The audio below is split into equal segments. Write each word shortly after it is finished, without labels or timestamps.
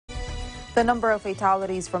The number of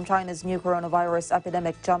fatalities from China's new coronavirus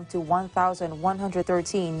epidemic jumped to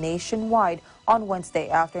 1,113 nationwide on Wednesday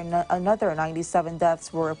after another 97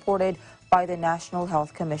 deaths were reported by the National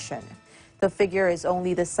Health Commission. The figure is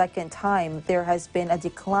only the second time there has been a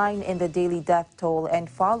decline in the daily death toll and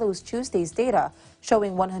follows Tuesday's data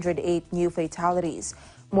showing 108 new fatalities.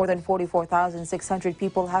 More than 44,600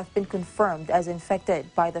 people have been confirmed as infected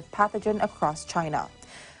by the pathogen across China.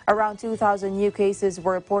 Around 2,000 new cases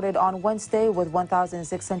were reported on Wednesday, with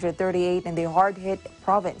 1,638 in the hard-hit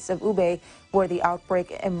province of Hubei, where the outbreak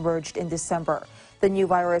emerged in December. The new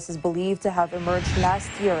virus is believed to have emerged last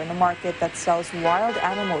year in a market that sells wild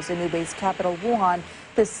animals in Hubei's capital, Wuhan,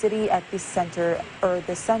 the city at the center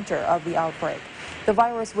of the outbreak. The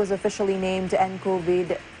virus was officially named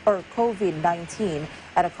COVID-19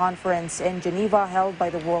 at a conference in Geneva held by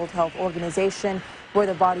the World Health Organization, where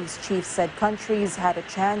the body's chief said countries had a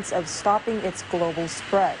chance of stopping its global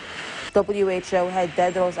spread. WHO head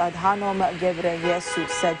Tedros Adhanom Ghebreyesus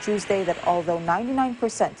said Tuesday that although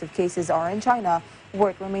 99% of cases are in China,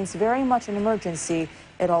 where it remains very much an emergency,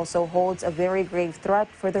 it also holds a very grave threat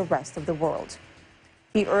for the rest of the world.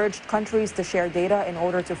 He urged countries to share data in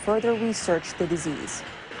order to further research the disease.